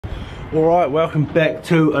Alright, welcome back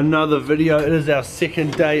to another video. It is our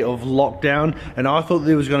second day of lockdown and I thought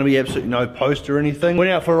there was going to be absolutely no post or anything.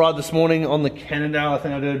 Went out for a ride this morning on the Cannondale. I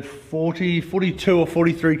think I did 42 or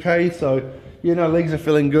 43k, so you know, legs are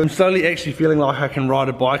feeling good. I'm slowly actually feeling like I can ride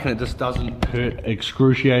a bike and it just doesn't hurt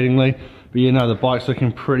excruciatingly. But you know, the bike's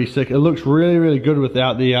looking pretty sick. It looks really good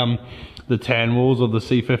without the tan wheels of the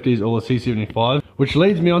C50s or the C75. Which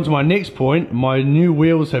leads me on to my next point. My new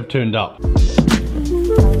wheels have turned up.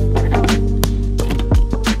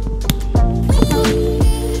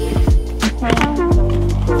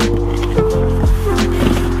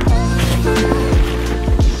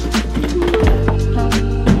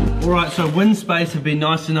 So WINSPACE have been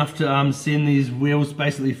nice enough to send these wheels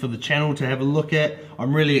basically for the channel to have a look at.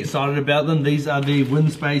 I'm really excited about them. These are the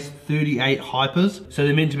WINSPACE 38 Hypers. So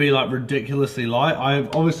they're meant to be like ridiculously light.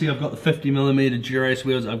 I've got the 50mm Dura-Ace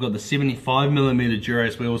wheels. I've got the 75mm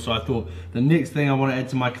Dura-Ace wheels. So I thought the next thing I want to add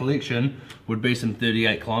to my collection would be some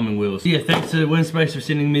 38 climbing wheels. Yeah, thanks to WINSPACE for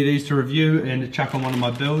sending me these to review and to chuck on one of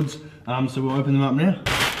my builds. So we'll open them up now.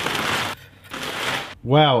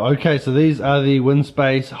 Wow, okay, so these are the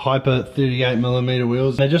WINSPACE Hyper 38mm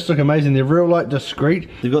wheels. They just look amazing. They're real like discreet.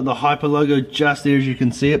 They've got the Hyper logo just there as you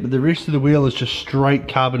can see it, but the rest of the wheel is just straight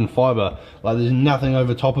carbon fiber. Like there's nothing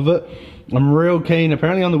over top of it. I'm real keen.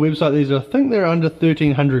 Apparently on the website these are, I think they're under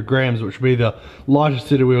 1300 grams, which would be the lightest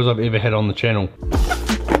set of wheels I've ever had on the channel.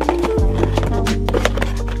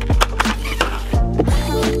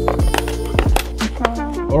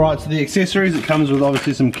 Alright, so the accessories, it comes with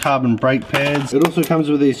obviously some carbon brake pads. It also comes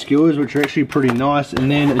with these skewers, which are actually pretty nice, and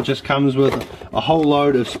then it just comes with a whole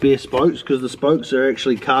load of spare spokes, because the spokes are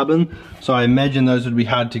actually carbon, so I imagine those would be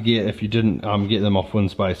hard to get if you didn't get them off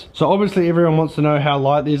WINSPACE. So obviously everyone wants to know how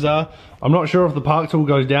light these are. I'm not sure if the park tool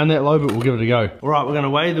goes down that low, but we'll give it a go. Alright, we're going to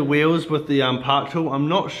weigh the wheels with the park tool. I'm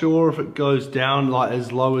not sure if it goes down like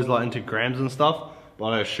as low as like into grams and stuff,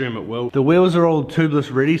 but I assume it will. The wheels are all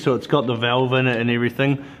tubeless ready, so it's got the valve in it and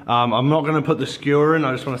everything. I'm not going to put the skewer in,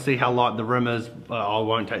 I just want to see how light the rim is, but I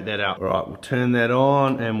won't take that out. Alright, we'll turn that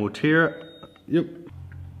on and we'll tear it. Yep.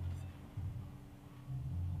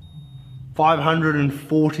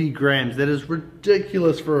 540 grams, that is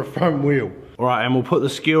ridiculous for a front wheel. Alright, and we'll put the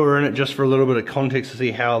skewer in it just for a little bit of context to see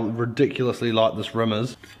how ridiculously light this rim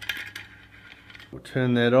is. We'll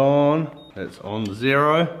turn that on, that's on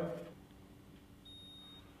 0.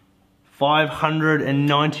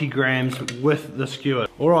 590 grams with the skewer.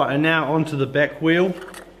 Alright, and now onto the back wheel.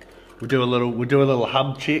 We'll do a little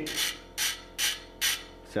hub check.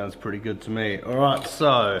 Sounds pretty good to me. Alright,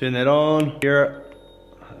 so turn that on, gear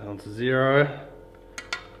it onto 0.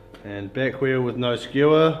 And back wheel with no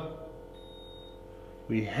skewer.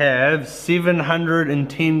 We have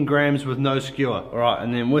 710 grams with no skewer. Alright,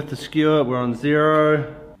 and then with the skewer, we're on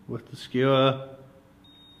 0. With the skewer,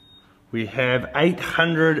 we have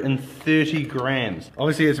 830 grams.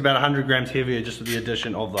 Obviously it's about 100 grams heavier just with the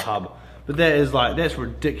addition of the hub. But that's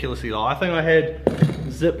ridiculously light. I think I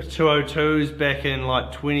had Zip 202s back in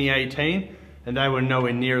like 2018 and they were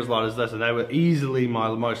nowhere near as light as this, and they were easily my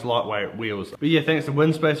most lightweight wheels. But yeah, thanks to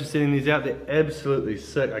WINSPACE for sending these out. They're absolutely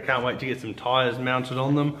sick. I can't wait to get some tires mounted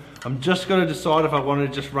on them. I'm just gonna decide if I want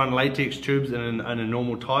to just run latex tubes in a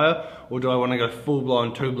normal tire, or do I want to go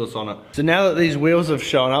full-blown tubeless on it. So now that these wheels have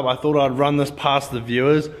shown up, I thought I'd run this past the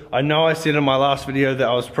viewers. I know I said in my last video that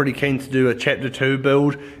I was pretty keen to do a chapter 2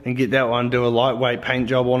 build and get that one, do a lightweight paint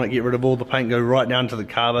job on it, get rid of all the paint, go right down to the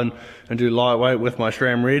carbon and do lightweight with my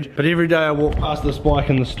SRAM Red. But every day I walk past this bike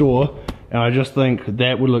in the store and I just think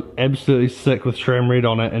that would look absolutely sick with SRAM Red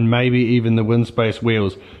on it, and maybe even the WINSPACE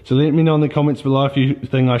wheels. So let me know in the comments below if you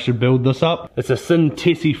think I should build this up. It's a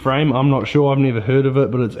Syntesi frame, I'm not sure, I've never heard of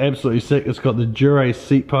it, but it's absolutely sick. It's got the Dura-Ace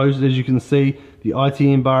seat post, as you can see, the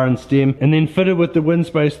ITM bar and stem, and then fitted with the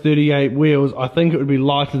WINSPACE 38 wheels. I think it would be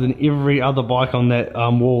lighter than every other bike on that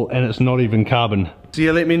wall, and it's not even carbon. So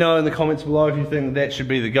yeah, let me know in the comments below if you think that should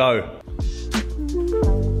be the go.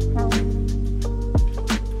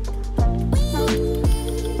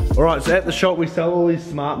 Alright, so at the shop we sell all these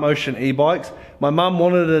Smart Motion e-bikes. My mum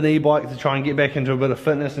wanted an e-bike to try and get back into a bit of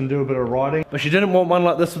fitness and do a bit of riding, but she didn't want one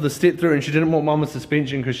like this with a step through, and she didn't want one with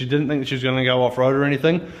suspension because she didn't think she was going to go off-road or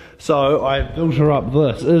anything. So I built her up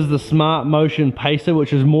this. This is the Smart Motion Pacer,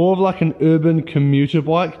 which is more of like an urban commuter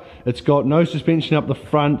bike. It's got no suspension up the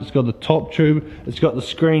front, it's got the top tube, it's got the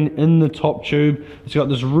screen in the top tube, it's got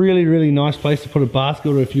this really nice place to put a basket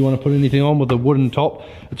or if you want to put anything on with a wooden top.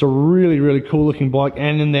 It's a really cool looking bike,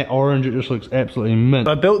 and in that orange it just looks absolutely mint.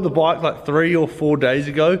 I built the bike like 3 or 4 days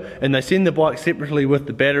ago, and they send the bike separately with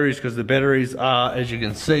the batteries because the batteries are, as you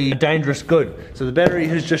can see, a dangerous good. So the battery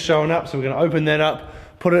has just shown up, so we're going to open that up,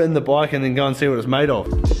 put it in the bike, and then go and see what it's made of.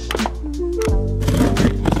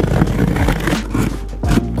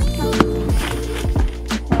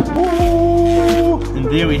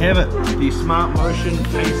 there we have it, the Smart Motion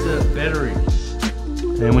Pacer battery.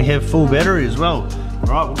 And we have full battery as well.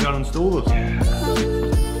 Alright, we'll go and install this.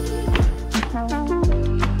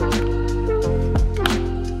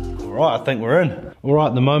 Alright, I think we're in.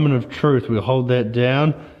 Alright, the moment of truth, we'll hold that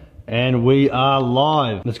down and we are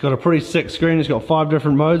live. It's got a pretty sick screen, it's got 5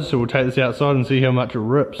 different modes, so we'll take this outside and see how much it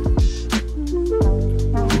rips.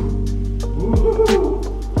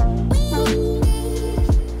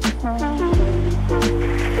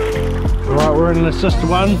 Alright, we're in assist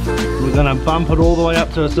 1, we're going to bump it all the way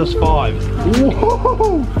up to assist 5.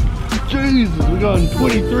 Whoa! Jesus, we're going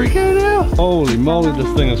 23k now? Holy moly, this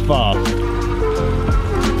thing is fast.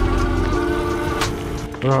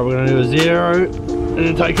 Alright, we're going to do a 0 and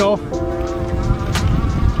then take off.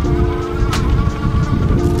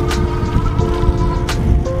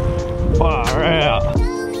 Far out.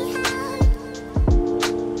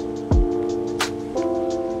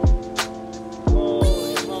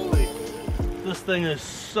 Holy moly. This thing is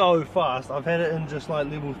so fast. I've had it in just like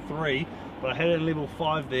level 3, but I had it in level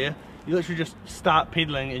 5 there. You literally just start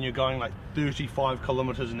pedaling and you're going like 35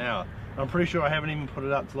 kilometers an hour. I'm pretty sure I haven't even put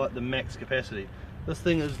it up to like the max capacity. This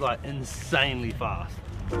thing is like insanely fast.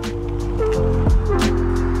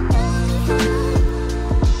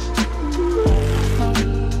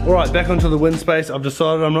 Alright, back onto the WINSPACE. I've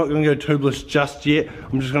decided I'm not going to go tubeless just yet.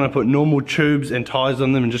 I'm just going to put normal tubes and tyres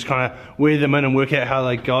on them and just kind of wear them in and work out how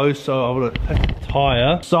they go. So I'm going to pick a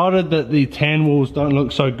tyre. Decided that the tan walls don't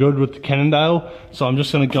look so good with the Cannondale, so I'm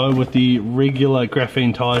just going to go with the regular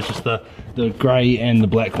graphene tyres, just the grey and the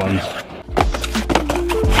black ones.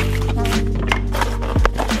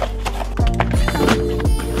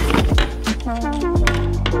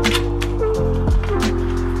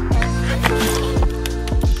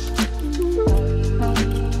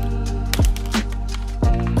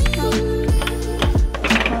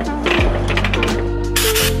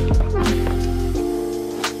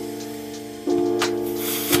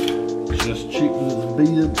 Just check that it's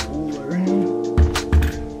beaded all around.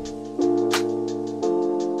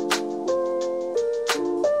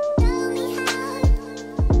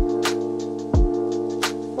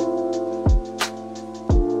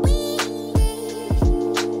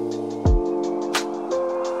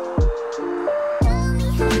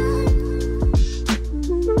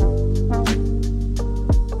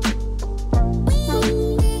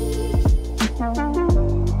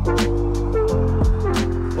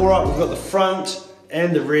 Alright, we've got the front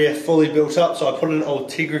and the rear fully built up, so I put an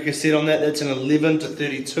Ultegra cassette on that. That's an 11 to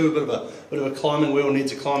 32, bit of a climbing wheel,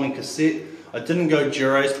 needs a climbing cassette. I didn't go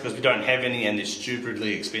Durace because we don't have any and they're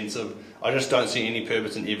stupidly expensive. I just don't see any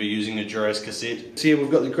purpose in ever using a Durace cassette. So yeah, we've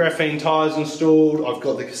got the graphene tyres installed, I've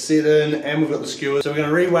got the cassette in, and we've got the skewers. So we're going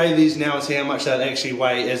to re-weigh these now and see how much they'd actually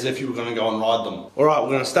weigh as if you were going to go and ride them. Alright, we're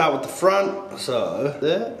going to start with the front, so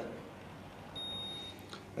that.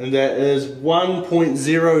 And that is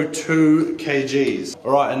 1.02 kgs.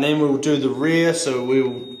 Alright, and then we'll do the rear, so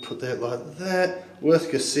we'll put that like that, with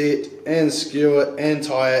cassette and skewer and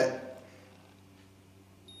tyre.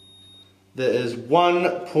 That is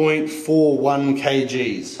 1.41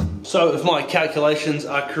 kgs. So if my calculations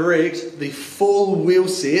are correct, the full wheel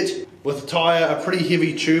set with a tyre, a pretty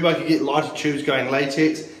heavy tube, I could get lighter tubes going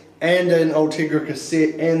latex, and an Ultegra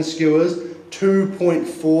cassette and skewers,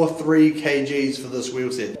 2.43 kgs for this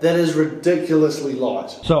wheel set. That is ridiculously light.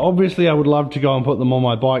 So obviously I would love to go and put them on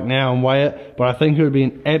my bike now and weigh it, but I think it would be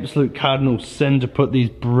an absolute cardinal sin to put these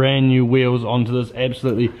brand new wheels onto this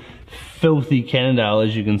absolutely filthy Cannondale,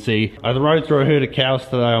 as you can see. I rode through a herd of cows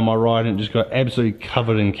today on my ride and it just got absolutely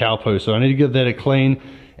covered in cow poo, so I need to give that a clean.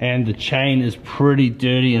 And the chain is pretty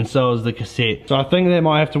dirty and so is the cassette. So I think that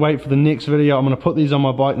might have to wait for the next video. I'm going to put these on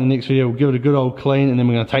my bike in the next video. We'll give it a good old clean and then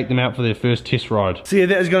we're going to take them out for their first test ride. So yeah,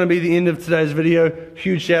 that is going to be the end of today's video.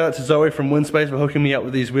 Huge shout out to Zoe from WINSPACE for hooking me up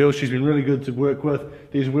with these wheels. She's been really good to work with.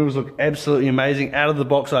 These wheels look absolutely amazing. Out of the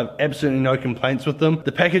box, I have absolutely no complaints with them.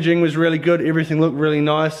 The packaging was really good. Everything looked really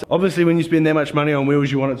nice. Obviously, when you spend that much money on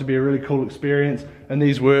wheels, you want it to be a really cool experience. And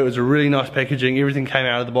these were. It was a really nice packaging. Everything came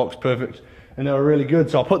out of the box perfect. And they were really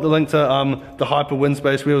good, so I'll put the link to the Hyper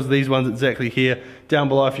WINSPACE wheels, these ones exactly here, down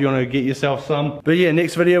below if you want to get yourself some. But yeah,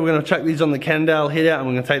 next video we're going to chuck these on the Cannondale, head out and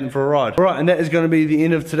we're going to take them for a ride. Alright, and that is going to be the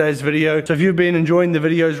end of today's video. So if you've been enjoying the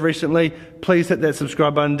videos recently, please hit that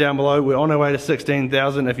subscribe button down below. We're on our way to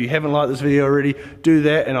 16,000. If you haven't liked this video already, do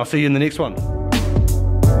that and I'll see you in the next one.